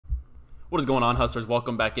What is going on, hustlers?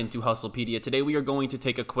 Welcome back into Hustlepedia. Today we are going to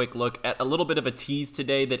take a quick look at a little bit of a tease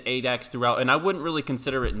today that ADAX threw out, and I wouldn't really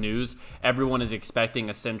consider it news. Everyone is expecting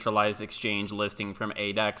a centralized exchange listing from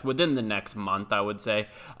ADAX within the next month, I would say.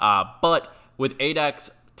 But with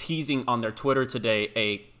ADAX teasing on their Twitter today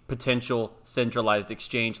a potential centralized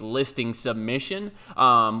exchange listing submission,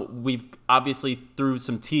 we've obviously through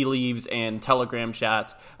some tea leaves and Telegram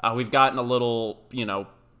chats, we've gotten a little,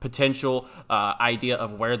 potential idea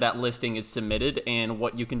of where that listing is submitted and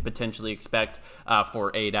what you can potentially expect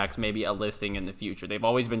for ADAX, maybe a listing in the future. They've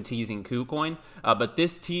always been teasing KuCoin, but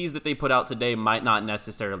this tease that they put out today might not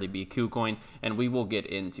necessarily be KuCoin, and we will get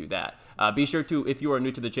into that. Be sure to, if you are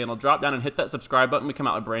new to the channel, drop down and hit that subscribe button. We come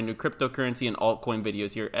out with brand new cryptocurrency and altcoin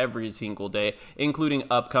videos here every single day, including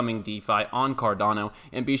upcoming DeFi on Cardano.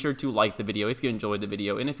 And be sure to like the video if you enjoyed the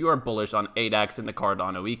video and if you are bullish on ADAX and the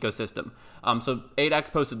Cardano ecosystem. So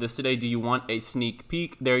ADAX posted this today. Do you want a sneak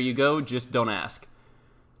peek? There you go. Just don't ask.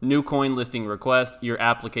 New coin listing request. Your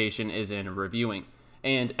application is in reviewing.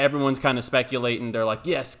 And everyone's kind of speculating. They're like,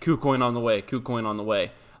 yes, KuCoin on the way, KuCoin on the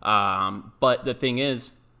way. But the thing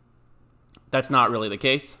is, that's not really the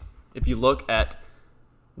case. If you look at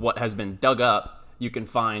what has been dug up, you can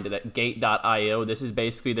find that gate.io, this is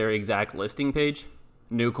basically their exact listing page.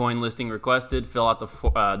 New coin listing requested, fill out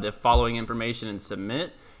the following information and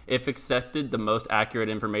submit. If accepted, the most accurate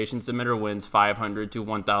information submitter wins 500 to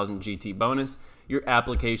 1000 GT bonus. Your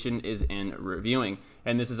application is in reviewing.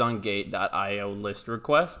 And this is on gate.io list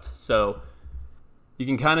request. So you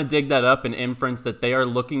can kind of dig that up and inference that they are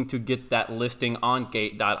looking to get that listing on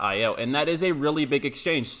gate.io. And that is a really big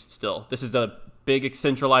exchange still. This is a big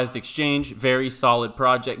centralized exchange, very solid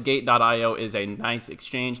project. Gate.io is a nice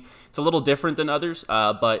exchange. It's a little different than others,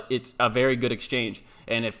 but it's a very good exchange.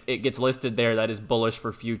 And if it gets listed there, that is bullish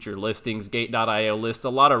for future listings. Gate.io lists a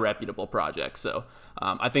lot of reputable projects. So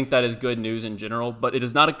I think that is good news in general, but it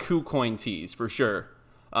is not a KuCoin tease for sure.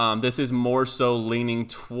 This is more so leaning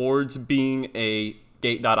towards being a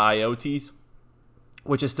Gate.io tease,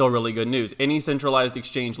 which is still really good news. Any centralized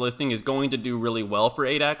exchange listing is going to do really well for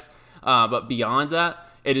ADAX, but beyond that,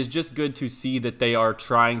 it is just good to see that they are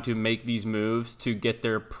trying to make these moves to get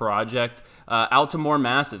their project out to more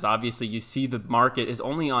masses. Obviously, you see the market is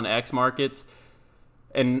only on X markets,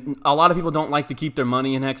 and a lot of people don't like to keep their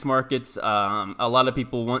money in X markets. A lot of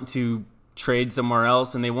people want to trade somewhere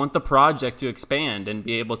else, and they want the project to expand and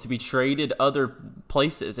be able to be traded other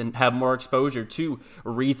places and have more exposure to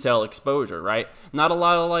retail exposure, right? Not a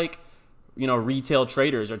lot of retail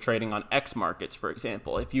traders are trading on X markets, for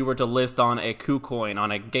example. If you were to list on a KuCoin,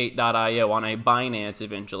 on a Gate.io, on a Binance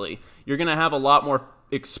eventually, you're going to have a lot more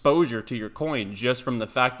exposure to your coin just from the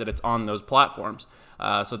fact that it's on those platforms.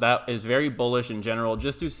 So that is very bullish in general,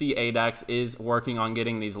 just to see ADAX is working on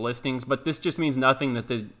getting these listings. But this just means nothing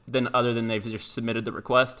other than they've just submitted the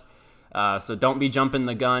request. So don't be jumping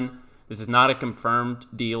the gun. This is not a confirmed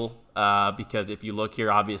deal because if you look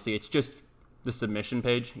here, obviously it's just the submission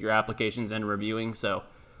page. Your application's in reviewing. So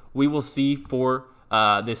we will see for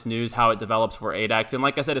this news how it develops for ADAX. And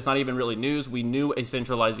like I said, it's not even really news. We knew a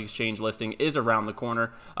centralized exchange listing is around the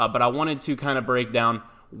corner, but I wanted to kind of break down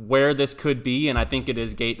where this could be, and I think it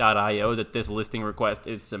is Gate.io that this listing request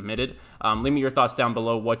is submitted. Leave me your thoughts down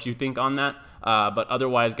below what you think on that. But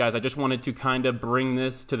otherwise, guys, I just wanted to kind of bring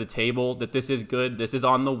this to the table that this is good. This is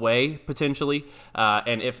on the way, potentially.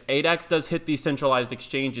 And if ADAX does hit these centralized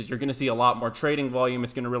exchanges, you're going to see a lot more trading volume.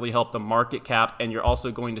 It's going to really help the market cap, and you're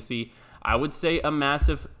also going to see, I would say, a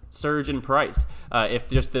massive surge in price if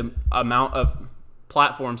just the amount of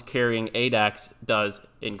platforms carrying ADAX does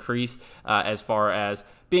increase as far as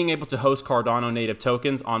being able to host Cardano native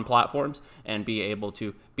tokens on platforms and be able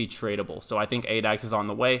to be tradable. So I think ADAX is on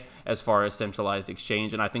the way as far as centralized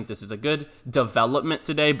exchange, and I think this is a good development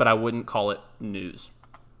today, but I wouldn't call it news.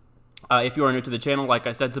 If you are new to the channel, like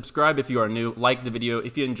I said, subscribe if you are new, like the video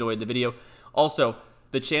if you enjoyed the video. Also,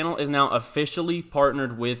 the channel is now officially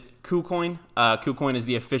partnered with KuCoin. KuCoin is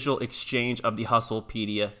the official exchange of the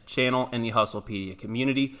Hustlepedia channel and the Hustlepedia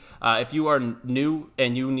community. If you are new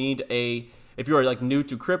and you need if you are new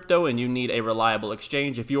to crypto and you need a reliable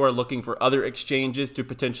exchange, if you are looking for other exchanges to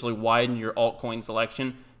potentially widen your altcoin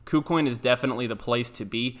selection, KuCoin is definitely the place to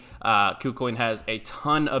be. KuCoin has a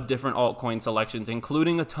ton of different altcoin selections,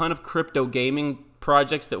 including a ton of crypto gaming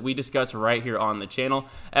projects that we discuss right here on the channel.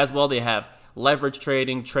 As well, they have leverage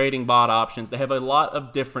trading, trading bot options. They have a lot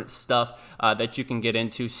of different stuff that you can get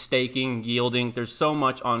into, staking, yielding. There's so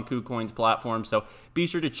much on KuCoin's platform, so be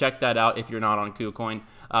sure to check that out if you're not on KuCoin.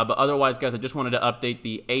 But otherwise, guys, I just wanted to update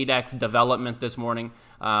the ADAX development this morning,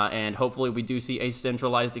 and hopefully we do see a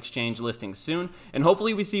centralized exchange listing soon, and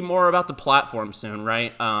hopefully we see more about the platform soon,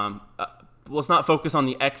 right? let's not focus on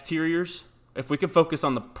the exteriors. If we can focus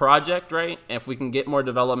on the project, right? If we can get more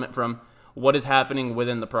development from what is happening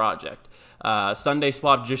within the project. Sunday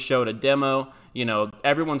Swap just showed a demo. You know,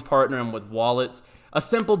 everyone's partnering with wallets. A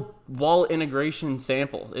simple wallet integration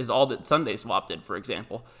sample is all that Sunday Swap did, for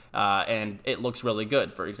example. And it looks really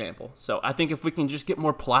good, for example. So I think if we can just get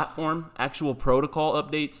more platform, actual protocol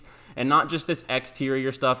updates, and not just this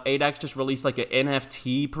exterior stuff. ADAX just released like an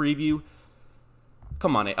NFT preview.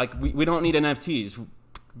 Come on, like we don't need NFTs.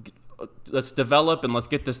 Let's develop and let's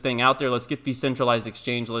get this thing out there. Let's get these centralized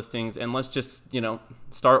exchange listings, and let's just, you know,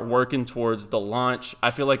 start working towards the launch. I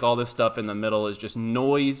feel like all this stuff in the middle is just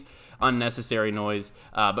noise, unnecessary noise,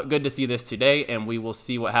 but good to see this today, and we will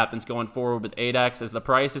see what happens going forward with ADAX, as the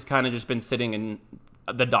price has kind of just been sitting in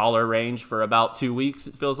the dollar range for about 2 weeks,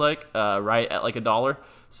 it feels like, right at like $1.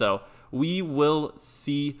 So we will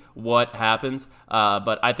see what happens,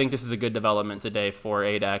 but I think this is a good development today for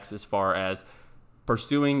ADAX as far as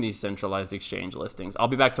pursuing these centralized exchange listings. I'll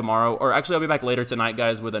be back tomorrow, or actually I'll be back later tonight,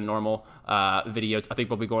 guys, with a normal video. I think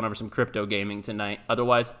we'll be going over some crypto gaming tonight.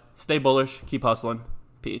 Otherwise, stay bullish, keep hustling.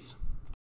 Peace.